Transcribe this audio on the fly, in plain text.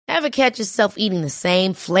Ever catch yourself eating the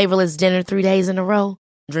same flavorless dinner 3 days in a row?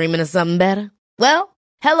 Dreaming of something better? Well,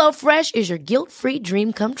 HelloFresh is your guilt-free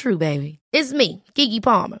dream come true, baby. It's me, Keke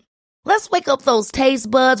Palmer. Let's wake up those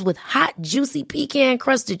taste buds with hot, juicy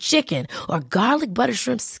pecan-crusted chicken or garlic butter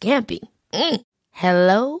shrimp scampi.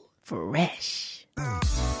 Hello Fresh.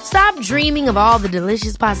 Stop dreaming of all the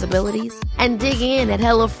delicious possibilities and dig in at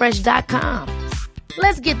HelloFresh.com.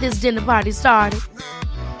 Let's get this dinner party started.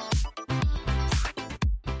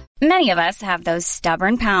 Many of us have those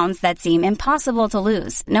stubborn pounds that seem impossible to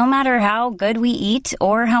lose, no matter how good we eat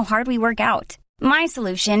or how hard we work out. My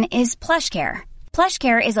solution is PlushCare.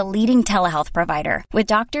 PlushCare is a leading telehealth provider with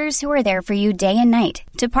doctors who are there for you day and night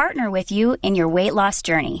to partner with you in your weight loss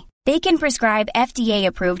journey. They can prescribe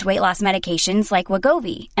FDA-approved weight loss medications like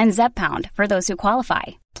Wegovy and Zepbound for those who qualify.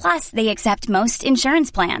 Plus, they accept most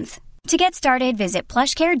insurance plans. To get started, visit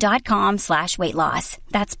plushcare.com/weightloss.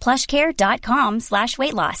 That's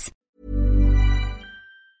plushcare.com/weightloss.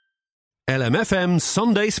 LMFM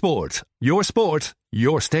Sunday Sport. Your sport,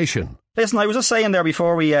 your station. Listen, I was just saying there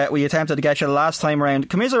before we attempted to get you the last time around.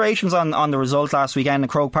 Commiserations on the result last weekend in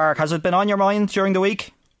Croke Park. Has it been on your mind during the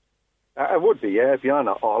week? It would be, yeah. It'd be on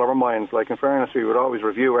all of our minds. Like, in fairness, we would always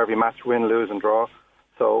review every match, win, lose and draw.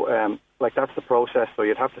 So, that's the process. So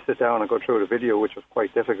you'd have to sit down and go through the video, which was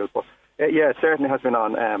quite difficult. But, it certainly has been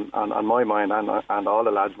on my mind and all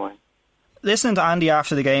the lads' mind. Listening to Andy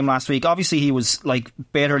after the game last week, obviously he was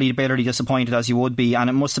bitterly disappointed, as you would be,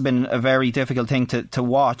 and it must have been a very difficult thing to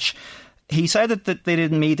watch. He said that they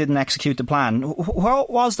didn't execute the plan.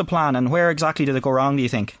 What was the plan, and where exactly did it go wrong, do you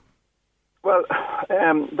think? Well,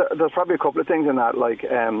 there's probably a couple of things in that.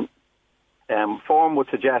 Form would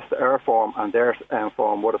suggest our form and their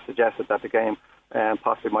form would have suggested that the game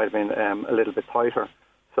possibly might have been a little bit tighter.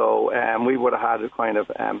 So we would have had a kind of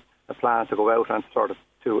a plan to go out and sort of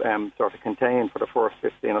contain for the first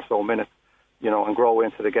 15 or so minutes, and grow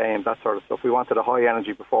into the game, that sort of stuff. We wanted a high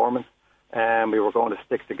energy performance, and we were going to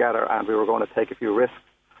stick together and we were going to take a few risks.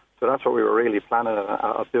 So that's what we were really planning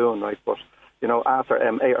of doing, right? But after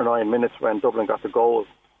 8 or 9 minutes when Dublin got the goal,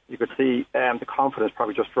 you could see the confidence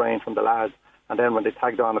probably just drained from the lads. And then when they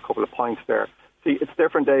tagged on a couple of points there, see, it's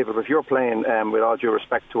different, David. If you're playing, with all due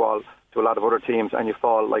respect to a lot of other teams, and you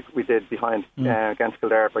fall like we did behind against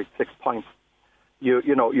Kildare by 6 points, you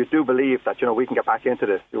do believe that we can get back into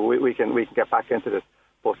this. We can get back into this.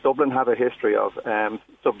 But Dublin have a history of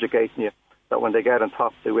subjugating you. That when they get on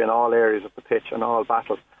top, they win all areas of the pitch and all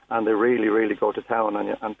battles, and they really, really go to town on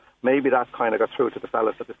you. And maybe that kind of got through to the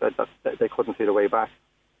fellas that they said that they couldn't see the way back.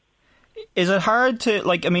 Is it hard to,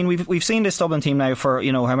 we've seen this Dublin team now for,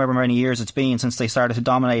 however many years it's been since they started to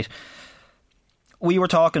dominate. We were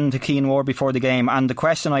talking to Cian Ward before the game, and the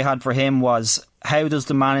question I had for him was, how does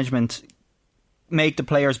the management make the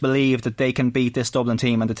players believe that they can beat this Dublin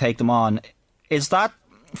team and to take them on? Is that,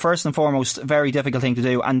 first and foremost, a very difficult thing to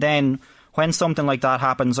do? And then, when something like that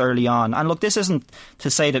happens early on, and look, this isn't to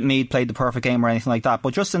say that Meath played the perfect game or anything like that,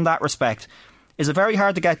 but just in that respect, is it very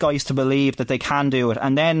hard to get guys to believe that they can do it?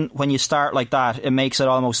 And then when you start like that, it makes it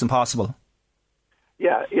almost impossible.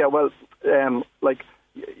 Yeah, well,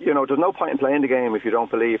 there's no point in playing the game if you don't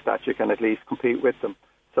believe that you can at least compete with them.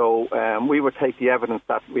 So we would take the evidence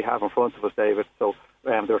that we have in front of us, David. So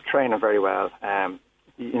they were training very well.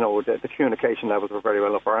 The communication levels were very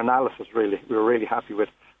well up. Our analysis, we were really happy with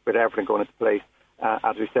everything going into place.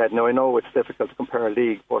 As we said, now I know it's difficult to compare a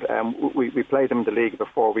league, but we played them in the league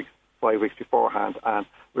about 4 weeks, 5 weeks beforehand, and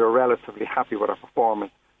we were relatively happy with our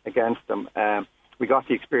performance against them. We got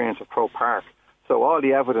the experience of Croke Park, so all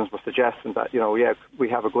the evidence was suggesting that we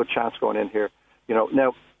have a good chance going in here.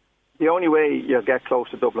 Now the only way you'll get close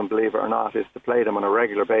to Dublin, believe it or not, is to play them on a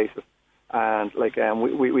regular basis. And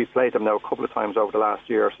we played them now a couple of times over the last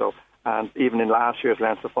year or so, and even in last year's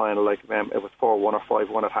Leinster final, it was 4-1 or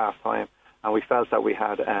 5-1 at half time, and we felt that we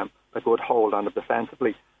had a good hold on it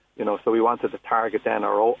defensively. So we wanted to target then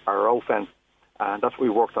our offense, and that's what we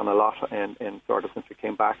worked on a lot in sort of since we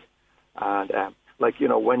came back. And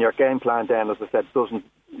when your game plan then, as I said, doesn't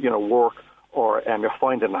work, or you're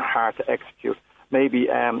finding it hard to execute, maybe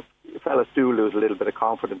fellas do lose a little bit of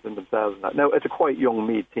confidence in themselves. Now it's a quite young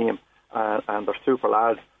Meath team, and they're super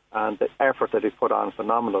lads, and the effort that they put on is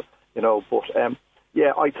phenomenal. But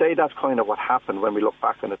I'd say that's kind of what happened when we look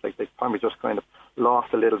back on it. They probably just kind of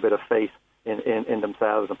lost a little bit of faith in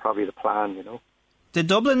themselves and probably the plan. Did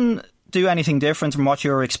Dublin do anything different from what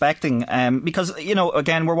you were expecting? Because,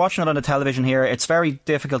 again, we're watching it on the television here. It's very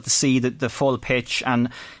difficult to see the full pitch and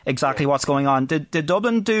exactly what's going on. Did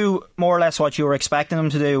Dublin do more or less what you were expecting them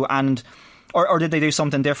to do, or did they do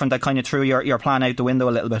something different that kind of threw your plan out the window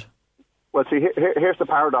a little bit? Well, see, here's the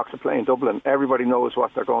paradox of playing Dublin. Everybody knows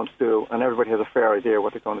what they're going to do, and everybody has a fair idea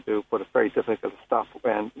what they're going to do, but it's very difficult to stop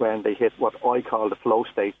when they hit what I call the flow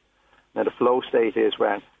state. Now, the flow state is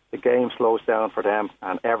when the game slows down for them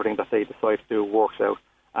and everything that they decide to do works out.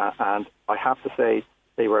 And I have to say,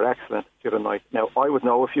 they were excellent the other night. Now, I would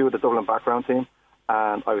know a few of the Dublin background team,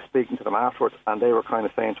 and I was speaking to them afterwards, and they were kind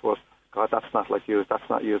of saying to us, God, that's not like you, that's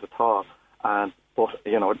not you at all. But,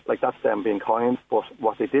 you know, like, that's them being kind. But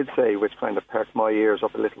what they did say, which kind of perked my ears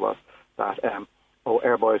up a little, was that,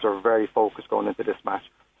 our boys are very focused going into this match.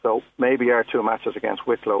 So maybe our two matches against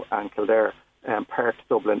Wicklow and Kildare perked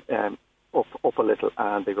Dublin up a little,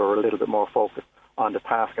 and they were a little bit more focused on the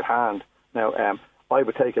task at hand. Now, I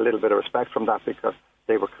would take a little bit of respect from that, because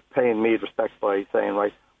they were paying Meath respect by saying,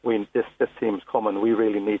 right, this team's coming, we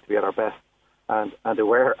really need to be at our best. And they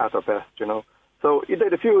were at their best, you know. So you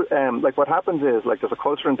did a few, like, what happens is, like, there's a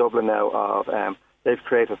culture in Dublin now of, they've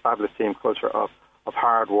created a fabulous team culture of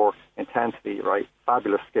hard work, intensity, right,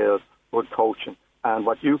 fabulous skills, good coaching. And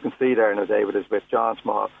what you can see there now, David, is with John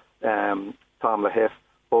Small, Tom Lahiff,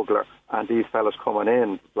 Bugler, and these fellas coming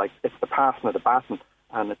in, like, it's the passing of the baton,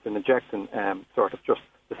 and it's an injecting sort of just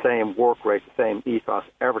the same work rate, the same ethos,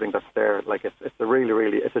 everything that's there. Like, it's a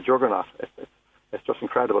really, it's a juggernaut. It's just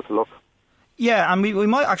incredible to look. Yeah, and we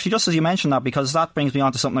might actually, just as you mentioned that, because that brings me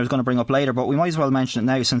on to something I was going to bring up later, but we might as well mention it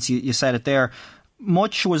now since you said it there.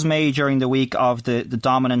 Much was made during the week of the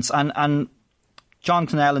dominance, and John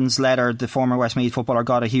Connellan's letter, the former Westmeath footballer,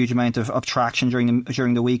 got a huge amount of traction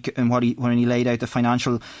during the week, and when he laid out the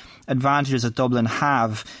financial advantages that Dublin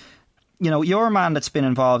have. You know, you're a man that's been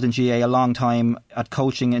involved in GA a long time at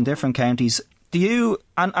coaching in different counties. Do you,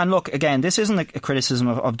 and look, again, this isn't a criticism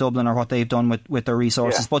of Dublin or what they've done with their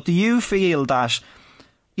resources, but do you feel that,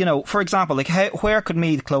 you know, for example, like, where could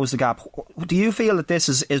Meath close the gap? Do you feel that this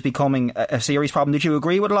is becoming a serious problem? Did you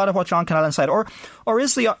agree with a lot of what John Connellan said? Or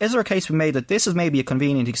is there a case to be made that this is maybe a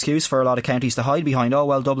convenient excuse for a lot of counties to hide behind, oh,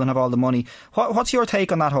 well, Dublin have all the money? What's your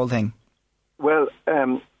take on that whole thing? Well,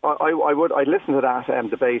 I'd listen to that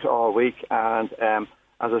debate all week, and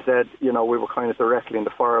as I said, you know, we were kind of directly in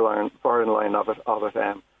the firing line of it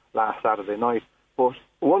last Saturday night. But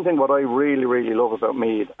one thing what I really, really love about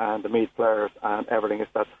Meath and the Meath players and everything is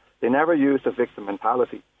that they never used a victim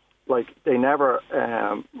mentality. Like, they never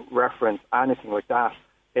reference anything like that.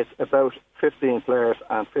 It's about 15 players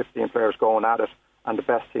and 15 players going at it, and the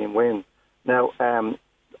best team wins. Now,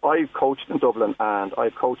 I've coached in Dublin, and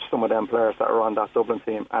I've coached some of them players that are on that Dublin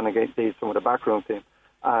team, and against some of the backroom team.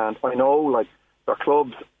 And I know, like, their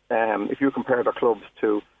clubs, if you compare their clubs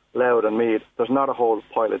to Louth and Meath, there's not a whole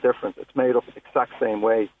pile of difference. It's made up the exact same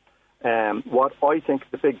way. What I think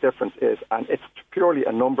the big difference is, and it's purely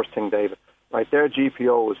a numbers thing, David, right? Their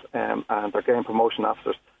GPOs and their game promotion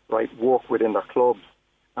officers, right, work within their clubs,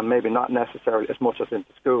 and maybe not necessarily as much as in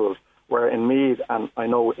the schools, where in Meath, and I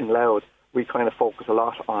know in Louth, we kind of focus a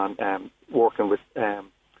lot on working with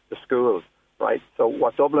the schools, right? So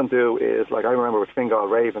what Dublin do is, like, I remember with Fingal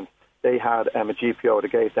Ravens, they had a GPO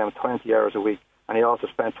that gave them 20 hours a week, and he also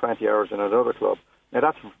spent 20 hours in another club. Now,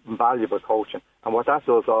 that's valuable coaching, and what that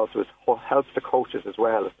does also is helps the coaches as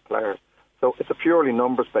well as the players. So it's a purely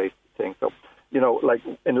numbers-based thing. So, you know, like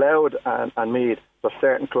in Louth and Meath, there's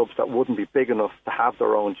certain clubs that wouldn't be big enough to have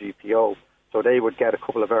their own GPO, so they would get a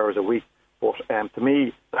couple of hours a week. But to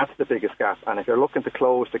me, that's the biggest gap. And if you're looking to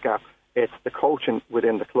close the gap, it's the coaching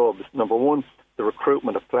within the clubs. Number one, the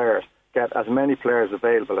recruitment of players. Get as many players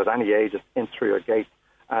available at any ages in through your gate.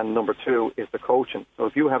 And number two is the coaching. So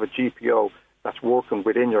if you have a GPO that's working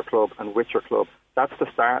within your club and with your club, that's the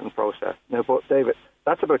starting process. Now, but David,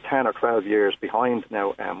 that's about 10 or 12 years behind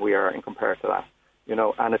now we are in compared to that. You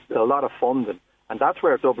know, and it's a lot of funding. And that's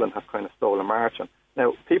where Dublin have kind of stolen marching.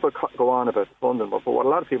 Now, people go on about the funding, but what a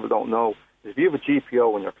lot of people don't know is if you have a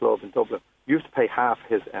GPO in your club in Dublin, you have to pay half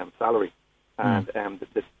his salary. And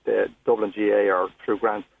the Dublin GA or through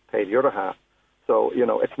grants pay the other half. So, you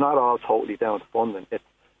know, it's not all totally down to funding. It's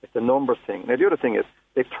a numbers thing. Now, the other thing is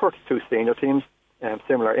they've 32 senior teams,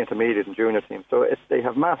 similar intermediate and junior teams. So they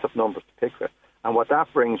have massive numbers to pick with. And what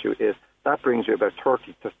that brings you is, that brings you about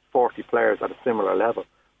 30 to 40 players at a similar level,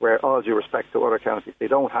 where, all due respect to other counties, they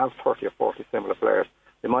don't have 30 or 40 similar players.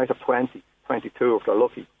 They might have 20, 22 if they're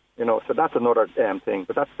lucky. You know, so that's another thing.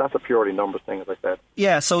 But that's a purely numbers thing, as I said.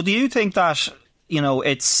 Yeah, so do you think that, you know,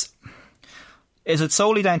 is it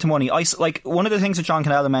solely down to money? Like, one of the things that John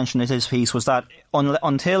Connellan mentioned in his piece was that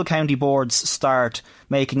until county boards start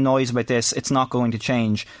making noise about this, it's not going to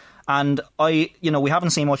change. And we haven't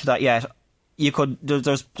seen much of that yet.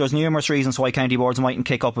 There's numerous reasons why county boards mightn't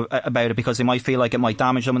kick up about it, because they might feel like it might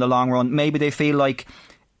damage them in the long run. Maybe they feel like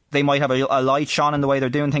they might have a light shone in the way they're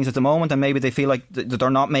doing things at the moment, and maybe they feel like they're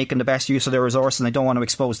not making the best use of their resources and they don't want to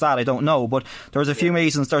expose that. I don't know, but there's a few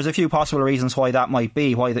reasons. There's a few possible reasons why that might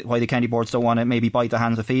be, why the county boards don't want to maybe bite the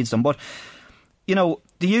hand that feeds them. But, you know,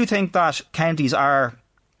 do you think that counties are,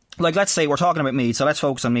 like, let's say we're talking about Meath, so let's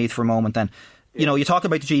focus on Meath for a moment then. You know, you talk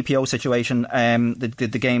about the GPO situation,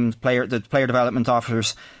 the player development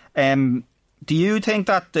officers. Do you think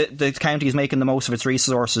that the county is making the most of its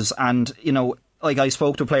resources? And, you know, like, I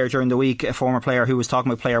spoke to a player during the week, a former player who was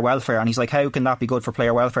talking about player welfare, and he's like, how can that be good for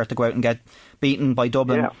player welfare to go out and get beaten by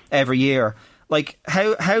Dublin every year? Like,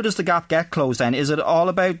 how does the gap get closed then? Is it all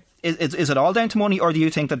about, is it all down to money, or do you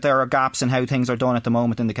think that there are gaps in how things are done at the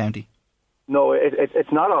moment in the county? No,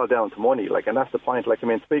 it's not all down to money, like, and that's the point. Like, I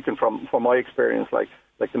mean, speaking from my experience, like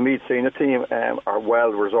the Meath senior team are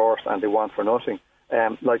well resourced and they want for nothing.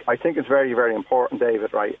 Like, I think it's very, very important,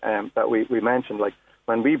 David, right, that we mentioned, like,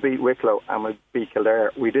 when we beat Wicklow and we beat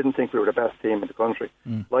Kildare, we didn't think we were the best team in the country.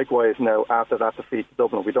 Likewise, now, after that defeat to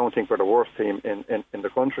Dublin, we don't think we're the worst team in the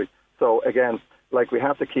country. So, again, like, we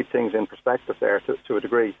have to keep things in perspective there to a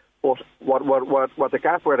degree. But what the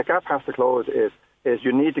gap, where the gap has to close is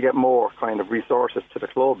you need to get more kind of resources to the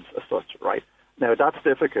clubs as such, right? Now, that's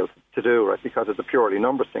difficult to do, right, because it's a purely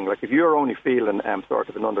numbers thing. Like, if you're only fielding sort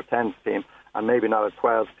of an under-10s team and maybe not a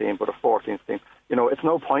 12s team but a 14s team, you know, it's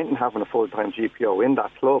no point in having a full-time GPO in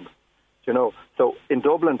that club, you know. So in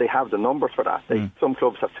Dublin, they have the numbers for that. Some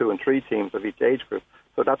clubs have 2 and 3 teams of each age group.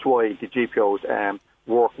 So that's why the GPOs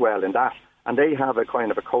work well in that. And they have a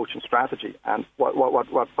kind of a coaching strategy. And what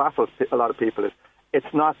baffles a lot of people is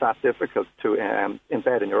it's not that difficult to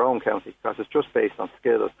embed in your own county, because it's just based on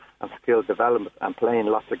skills and skill development and playing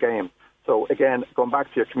lots of games. So again, going back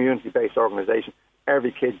to your community-based organisation,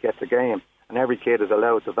 every kid gets a game and every kid is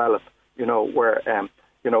allowed to develop. You know, where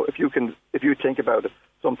you know, if you think about it,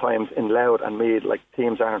 sometimes in Louth and Meath, like,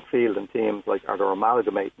 teams aren't fielding teams, like, are they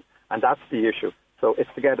amalgamating, and that's the issue. So it's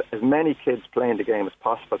to get as many kids playing the game as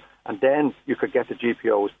possible, and then you could get the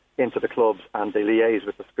GPOs into the clubs and they liaise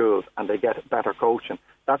with the schools and they get better coaching.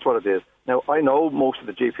 That's what it is. Now, I know most of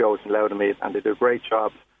the GPOs in Louth and Meath, and they do great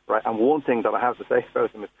jobs, right? And one thing that I have to say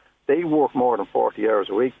about them is they work more than 40 hours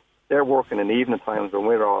a week. They're working in evening times when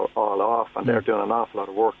we're all off, and they're doing an awful lot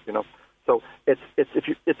of work, you know. So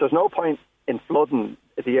there's no point in flooding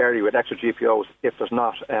the area with extra GPOs if there's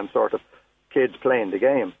not sort of kids playing the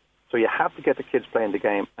game. So you have to get the kids playing the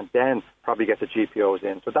game and then probably get the GPOs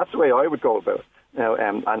in. So that's the way I would go about it. Now,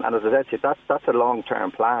 and as I said to you, that's a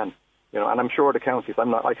long-term plan, you know. And I'm sure the counties,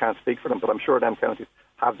 I can't speak for them, but I'm sure them counties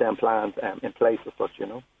have them plans in place as such, you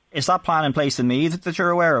know. Is that plan in place in Meath that you're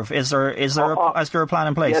aware of? Is there a plan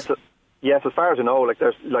in place? Yes, as far as I know, like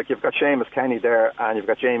you've got Seamus Kenny there, and you've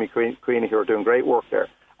got Jamie Queenie, who are doing great work there,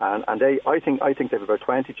 and I think they have about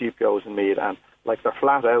 20 GPOs in Meath, and like, they're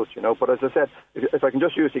flat out, you know. But as I said, if I can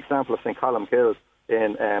just use the example of St. Columcille's,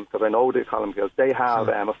 because I know the Columcille's, they have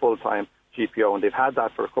a full-time GPO, and they've had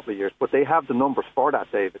that for a couple of years, but they have the numbers for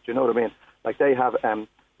that, David. You know what I mean? Like, they have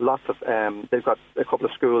lots of, they've got a couple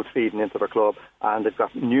of schools feeding into their club, and they've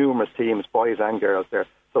got numerous teams, boys and girls there.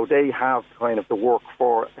 So they have kind of the work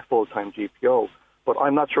for a full-time GPO. But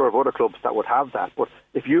I'm not sure of other clubs that would have that. But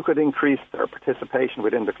if you could increase their participation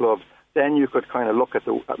within the clubs, then you could kind of look at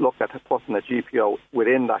putting a GPO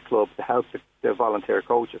within that club to help the volunteer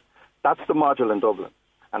coaches. That's the module in Dublin.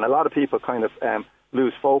 And a lot of people kind of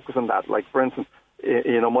lose focus on that. Like, for instance,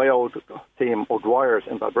 you know, my old team, O'Dwyer's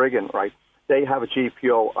in Balbriggan, right? They have a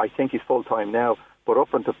GPO. I think he's full-time now. But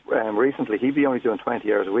up until recently, he'd be only doing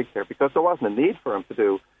 20 hours a week there, because there wasn't a need for him to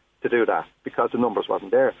do that, because the numbers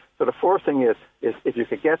wasn't there. So the first thing is if you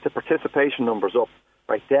could get the participation numbers up,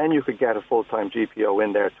 right, then you could get a full-time GPO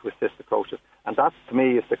in there to assist the coaches. And that, to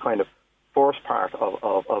me, is the kind of first part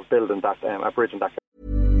of building that, bridging that gap.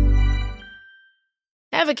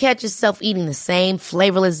 Ever catch yourself eating the same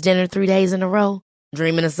flavorless dinner 3 days in a row?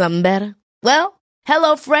 Dreaming of something better? Well,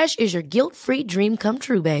 HelloFresh is your guilt-free dream come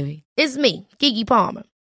true, baby. It's me, Keke Palmer.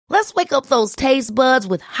 Let's wake up those taste buds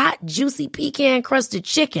with hot, juicy pecan-crusted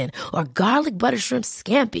chicken or garlic butter shrimp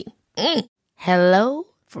scampi. Hello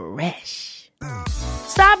Fresh.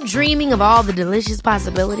 Stop dreaming of all the delicious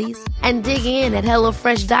possibilities and dig in at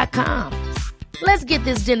HelloFresh.com. Let's get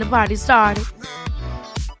this dinner party started.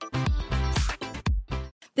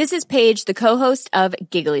 This is Paige, the co-host of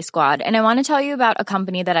Giggly Squad, and I want to tell you about a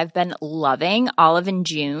company that I've been loving, Olive &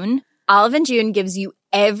 June. Olive & June gives you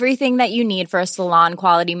everything that you need for a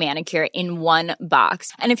salon-quality manicure in one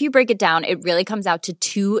box. And if you break it down, it really comes out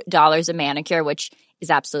to $2 a manicure, which is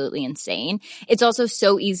absolutely insane. It's also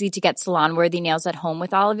so easy to get salon-worthy nails at home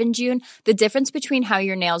with Olive & June. The difference between how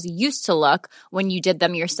your nails used to look when you did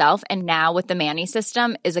them yourself and now with the Mani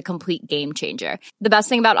system is a complete game changer. The best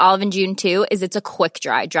thing about Olive & June, too, is it's a quick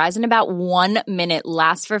dry. Dries in about 1 minute,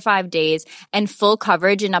 lasts for 5 days, and full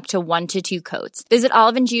coverage in up to 1 to 2 coats. Visit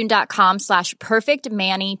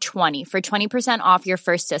oliveandjune.com/perfectmani20 for 20% off your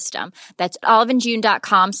first system. That's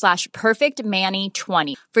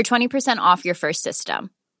oliveandjune.com/perfectmani20 for 20% off your first system.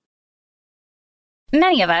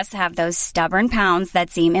 Many of us have those stubborn pounds that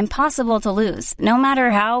seem impossible to lose, no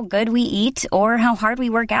matter how good we eat or how hard we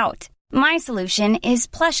work out. My solution is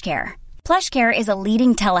PlushCare. PlushCare is a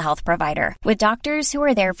leading telehealth provider with doctors who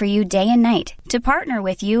are there for you day and night to partner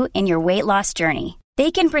with you in your weight loss journey.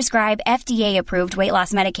 They can prescribe FDA-approved weight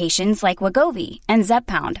loss medications like Wegovy and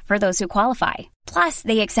Zepbound for those who qualify. Plus,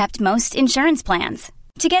 they accept most insurance plans.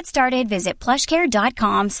 To get started, visit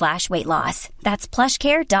plushcare.com/weightloss. That's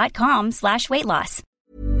plushcare.com/weightloss.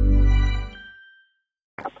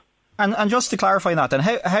 And just to clarify that, then,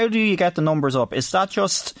 how do you get the numbers up? Is that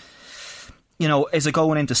just, is it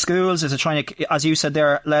going into schools? Is it trying to, as you said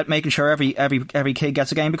there, making sure every kid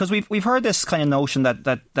gets a game? Because we've heard this kind of notion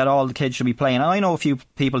that all the kids should be playing. And I know a few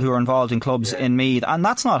people who are involved in clubs in Meath, and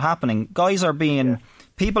that's not happening. Guys are being...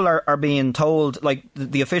 People are being told, like,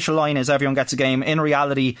 the official line is everyone gets a game. In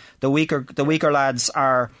reality, the weaker lads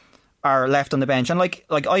are left on the bench. And like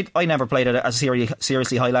I never played at a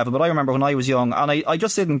seriously high level, but I remember when I was young, and I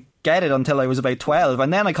just didn't get it until I was about 12,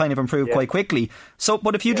 and then I kind of improved quite quickly. So,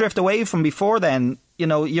 but if you drift away from before then,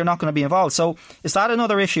 you're not going to be involved. So is that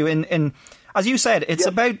another issue? In as you said, it's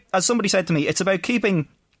about, as somebody said to me, it's about keeping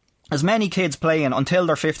as many kids playing until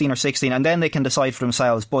they're 15 or 16, and then they can decide for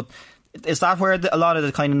themselves. But is that where a lot of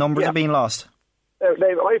the kind of numbers are being lost?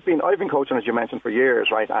 Dave, I've been coaching, as you mentioned, for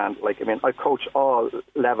years, right? And I've coached all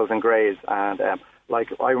levels and grades, and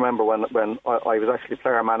I remember when I was actually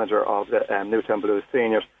player manager of the Newtown Blues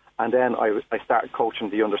seniors, and then I started coaching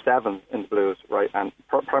the under 7s in the Blues, right? And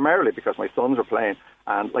primarily because my sons were playing,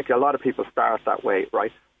 and a lot of people start that way,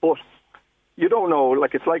 right? But you don't know,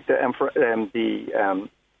 it's like the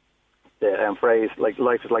phrase,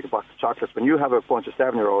 life is like a box of chocolates. When you have a bunch of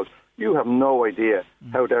 7-year-olds, you have no idea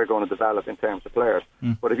how they're going to develop in terms of players.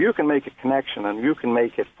 But if you can make a connection and you can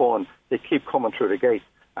make it fun, they keep coming through the gate.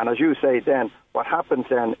 And as you say, then what happens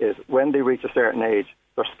then is when they reach a certain age,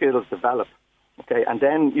 their skills develop. Okay, and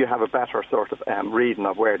then you have a better sort of reading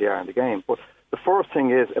of where they are in the game. But the first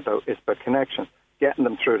thing is about connection, getting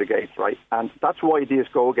them through the gates, right? And that's why these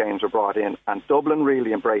Go games are brought in. And Dublin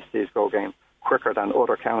really embraced these Go games quicker than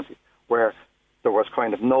other counties, where there was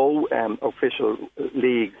kind of no official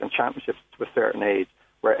leagues and championships to a certain age,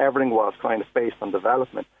 where everything was kind of based on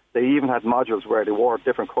development. They even had modules where they wore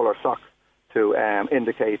different colour socks to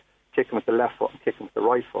indicate kicking with the left foot and kicking with the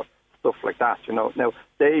right foot, stuff like that. Now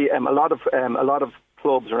they a lot of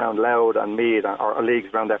clubs around Louth and Meath or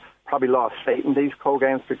leagues around there probably lost faith in these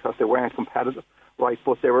co-games because they weren't competitive, right?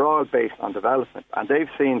 But they were all based on development, and they've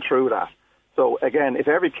seen through that. So, again, if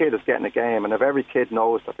every kid is getting a game and if every kid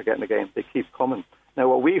knows that they're getting a game, they keep coming. Now,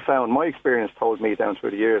 what we found, my experience told me down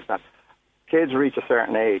through the years, that kids reach a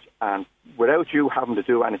certain age and without you having to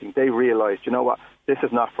do anything, they realise, you know what, this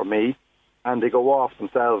is not for me, and they go off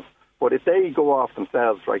themselves. But if they go off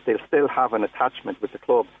themselves, right, they'll still have an attachment with the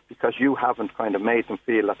club because you haven't kind of made them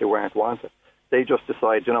feel that they weren't wanted. They just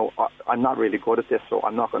decide, I'm not really good at this, so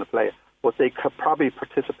I'm not going to play it. But they could probably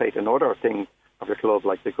participate in other things of the club,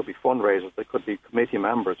 like they could be fundraisers, they could be committee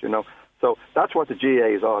members, So that's what the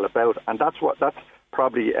GA is all about, and that's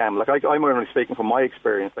probably, I'm only speaking from my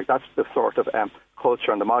experience, that's the sort of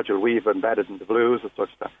culture and the module we've embedded in the Blues as such,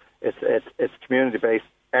 that it's community-based,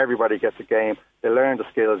 everybody gets a game, they learn the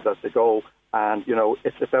skills as they go, and,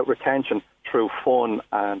 it's about retention through fun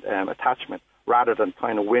and attachment, rather than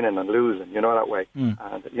kind of winning and losing, that way.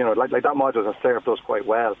 And, that module has served us quite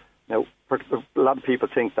well. Now, a lot of people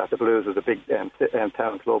think that the Blues is a big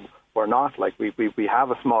town club. We're not. We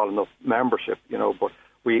have a small enough membership, but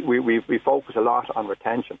we focus a lot on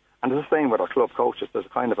retention. And it's the same with our club coaches. There's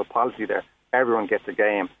kind of a policy there. Everyone gets a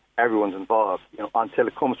game. Everyone's involved, until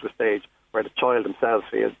it comes to a stage where the child themselves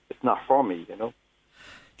feels it's not for me,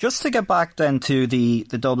 Just to get back then to the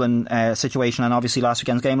Dublin situation and obviously last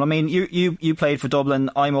weekend's game. I mean, you played for Dublin.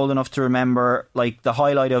 I'm old enough to remember the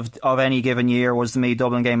highlight of any given year was the Meath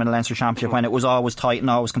Dublin game in the Leinster Championship when it was always tight and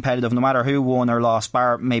always competitive, no matter who won or lost,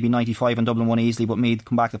 bar maybe 95 and Dublin won easily, but Meath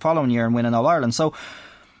come back the following year and win in All-Ireland. So,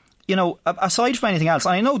 aside from anything else,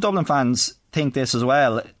 and I know Dublin fans think this as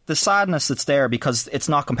well, the sadness that's there because it's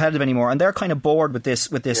not competitive anymore and they're kind of bored with this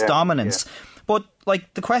dominance. But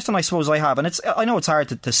like the question I suppose I have, and I know it's hard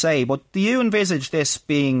to say, but do you envisage this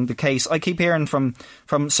being the case? I keep hearing from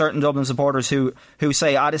certain Dublin supporters who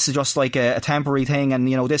say, this is just like a temporary thing, and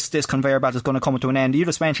this conveyor belt is going to come to an end. You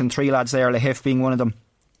just mentioned 3 lads there, Lahiff being one of them,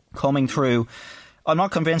 coming through. I'm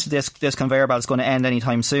not convinced that this conveyor belt is going to end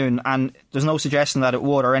anytime soon, and there's no suggestion that it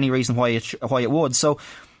would, or any reason why it would. So,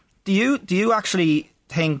 do you actually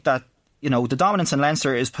think that the dominance in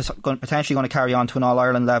Leinster is potentially going to carry on to an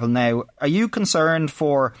All-Ireland level now? Are you concerned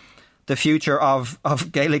for the future of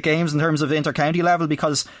Gaelic games in terms of inter-county level?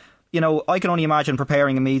 Because, I can only imagine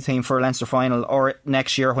preparing a Meath team for a Leinster final or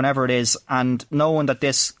next year, whenever it is, and knowing that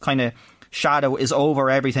this kind of shadow is over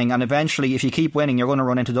everything, and eventually, if you keep winning, you're going to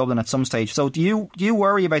run into Dublin at some stage. So do you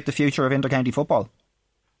worry about the future of inter-county football?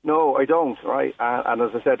 No, I don't, right? And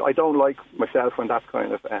as I said, I don't like myself when that's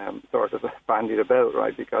kind of sort of bandied about,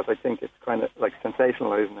 right? Because I think it's kind of like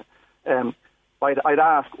sensationalising it. I'd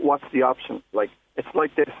ask, what's the option? Like, it's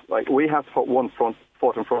like this, like we have to put one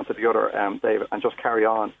foot in front of the other, David, and just carry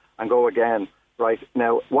on and go again, right?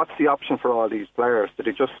 Now, what's the option for all these players? Do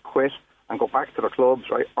they just quit and go back to their clubs,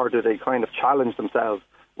 right? Or do they kind of challenge themselves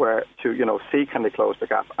where to, see can they close the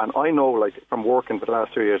gap? And I know, like, from working for the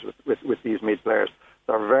last 2 years with these Meath players,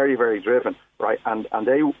 they're very, very driven, right? And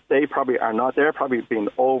they probably are not. They're probably being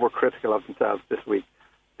overcritical of themselves this week.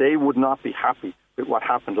 They would not be happy with what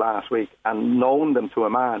happened last week. And knowing them to a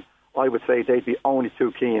man, I would say they'd be only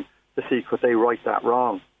too keen to see could they right that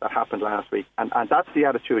wrong that happened last week. And that's the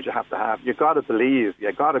attitude you have to have. You got to believe.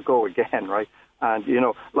 You got to go again, right? And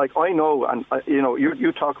like I know, and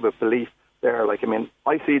you talk about belief there. Like, I mean,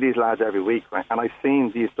 I see these lads every week, right? And I've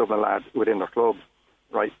seen these Dublin lads within their clubs,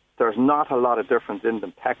 right? There's not a lot of difference in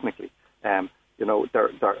them technically. They're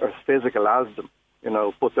as physical as them,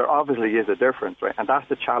 but there obviously is a difference, right? And that's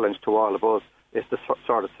the challenge to all of us, is to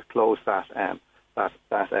sort of to close that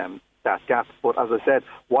gap. But as I said,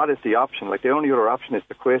 what is the option? Like, the only other option is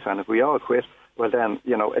to quit, and if we all quit, well then,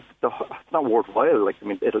 it's not worthwhile. Like, I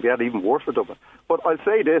mean, it'll get even worse for Dublin. But I'll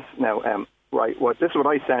say this now, right? Well, this is what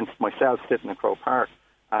I sensed myself sitting in Croke Park,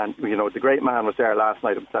 and the great man was there last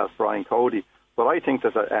night himself, Brian Cody. But I think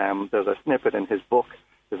there's a snippet in his book,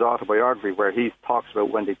 his autobiography, where he talks about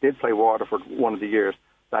when they did play Waterford one of the years,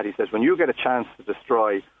 that he says when you get a chance to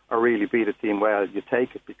destroy or really beat a team well, you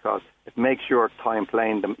take it, because it makes your time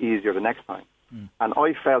playing them easier the next time. And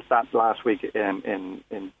I felt that last week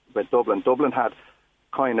with Dublin. Dublin had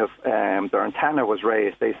kind of their antenna was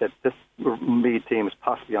raised. They said this Meath team is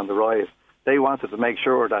possibly on the rise. They wanted to make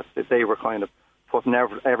sure that they were kind of putting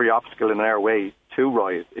every obstacle in their way to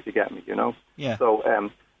rise, if you get me, Yeah. So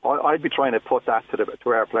I'd be trying to put that to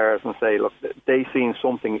our players and say, look, they seen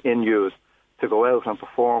something in you to go out and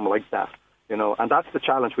perform like that, and that's the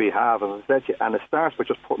challenge we have. As I said to you, and it starts with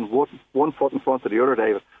just putting one foot in front of the other,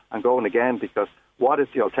 David, and going again, because what is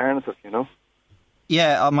the alternative,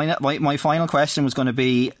 Yeah, my final question was going to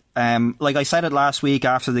be, like I said it last week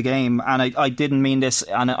after the game, and I didn't mean this,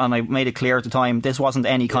 and I made it clear at the time, this wasn't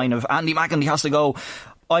any kind of Andy McEntee has to go.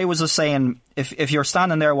 I was just saying, if you're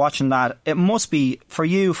standing there watching that, it must be, for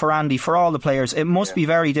you, for Andy, for all the players, it must be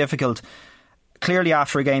very difficult. Clearly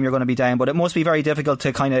after a game you're going to be down, but it must be very difficult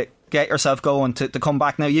to kind of get yourself going to come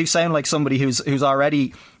back. Now, you sound like somebody who's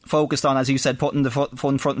already focused on, as you said, putting the foot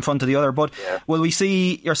in front of the other. But will we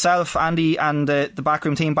see yourself, Andy, and the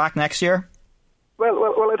backroom team back next year?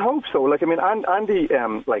 Well, I'd hope so. Like, I mean, Andy,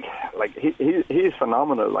 he's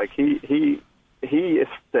phenomenal. Like, he is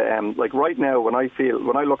like right now. When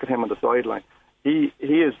I look at him on the sideline, he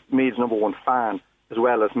is Meath's number one fan, as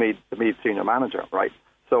well as the Meath senior manager, right?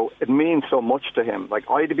 So it means so much to him. Like,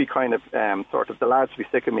 I'd be kind of sort of, the lads be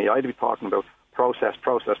sick of me. I'd be talking about process,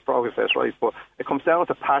 right? But it comes down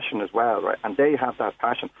to passion as well, right? And they have that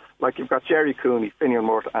passion. Like, you've got Jerry Cooney, Finian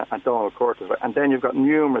Murt, and Donald Curtis, right? And then you've got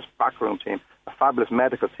numerous backroom team, a fabulous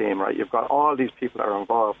medical team, right? You've got all these people that are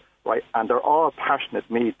involved, right? And they're all passionate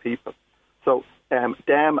Meath people. So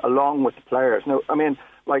them, along with the players. Now, I mean,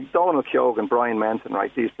 like Donald Keogh and Brian Menton,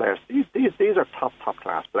 right? These players, these are top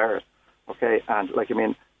class players. Okay, and like, I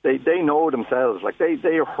mean, they know themselves, like they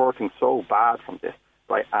are hurting so bad from this,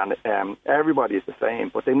 right? And everybody is the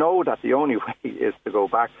same, but they know that the only way is to go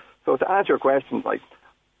back. So to answer your question, like,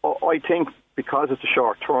 I think because it's a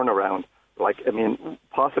short turnaround, like, I mean,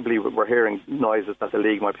 possibly we're hearing noises that the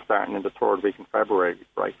league might be starting in the third week in February,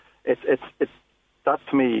 right? It's that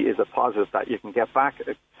to me is a positive that you can get back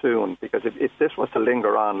soon, because if this was to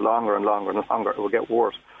linger on longer and longer, it will get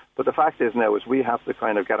worse. But the fact is now is we have to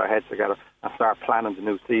kind of get our heads together and start planning the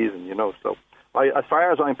new season, So as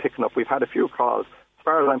far as I'm picking up, we've had a few calls. As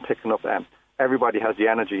far as I'm picking up, everybody has the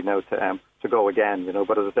energy now to go again,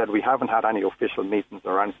 But as I said, we haven't had any official meetings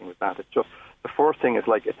or anything like that. It's just the first thing is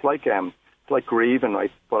like it's like grieving,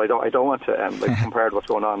 right? But I don't want to like compare to what's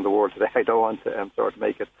going on in the world today. I don't want to sort of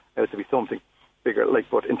make it out to be something bigger. Like,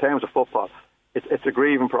 but in terms of football, it's a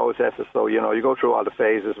grieving process. So you go through all the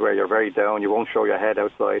phases where you're very down, you won't show your head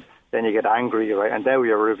outside, then you get angry, right? And now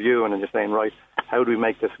you're reviewing and you're saying, right, how do we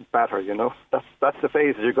make this better? That's the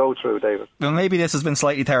phases you go through, David. Well, maybe this has been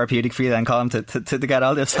slightly therapeutic for you then, Colin, to get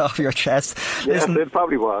all this off your chest. Yes, it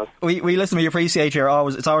probably was. We listen, we appreciate you.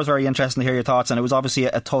 It's always very interesting to hear your thoughts, and it was obviously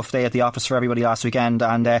a tough day at the office for everybody last weekend,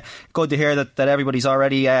 and good to hear that everybody's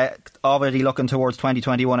already looking towards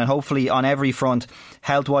 2021, and hopefully on every front,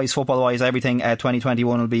 health-wise, football-wise, everything,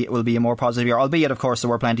 2021 will be a more positive year, albeit of course there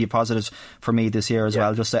were plenty of positives for me this year as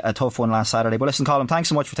well. Just a tough one last Saturday. But listen, Colin, thanks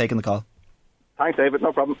so much for taking the call. Thanks, David.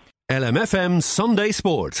 No problem. LMFM Sunday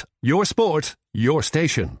Sport. Your sport, your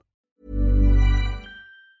station.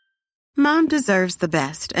 Mom deserves the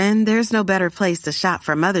best, and there's no better place to shop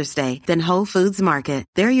for Mother's Day than Whole Foods Market.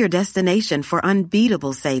 They're your destination for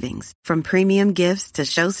unbeatable savings, from premium gifts to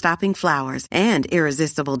show-stopping flowers and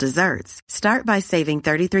irresistible desserts. Start by saving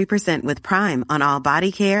 33% with Prime on all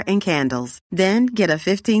body care and candles. Then get a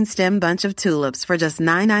 15-stem bunch of tulips for just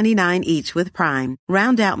 $9.99 each with Prime.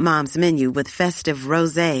 Round out Mom's menu with festive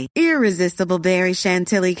rosé, irresistible berry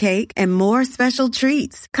chantilly cake, and more special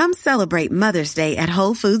treats. Come celebrate Mother's Day at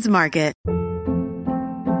Whole Foods Market.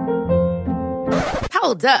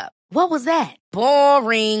 Hold up. What was that?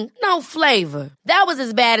 Boring. No flavor. That was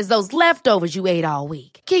as bad as those leftovers you ate all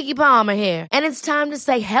week. Keke Palmer here, and it's time to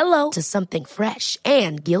say hello to something fresh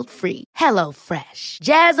and guilt-free. Hello Fresh.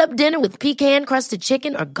 Jazz up dinner with pecan-crusted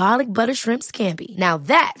chicken or garlic butter shrimp scampi. Now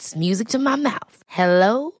that's music to my mouth.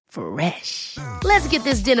 Hello Fresh. Let's get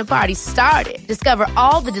this dinner party started. Discover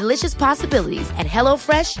all the delicious possibilities at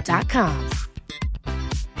HelloFresh.com.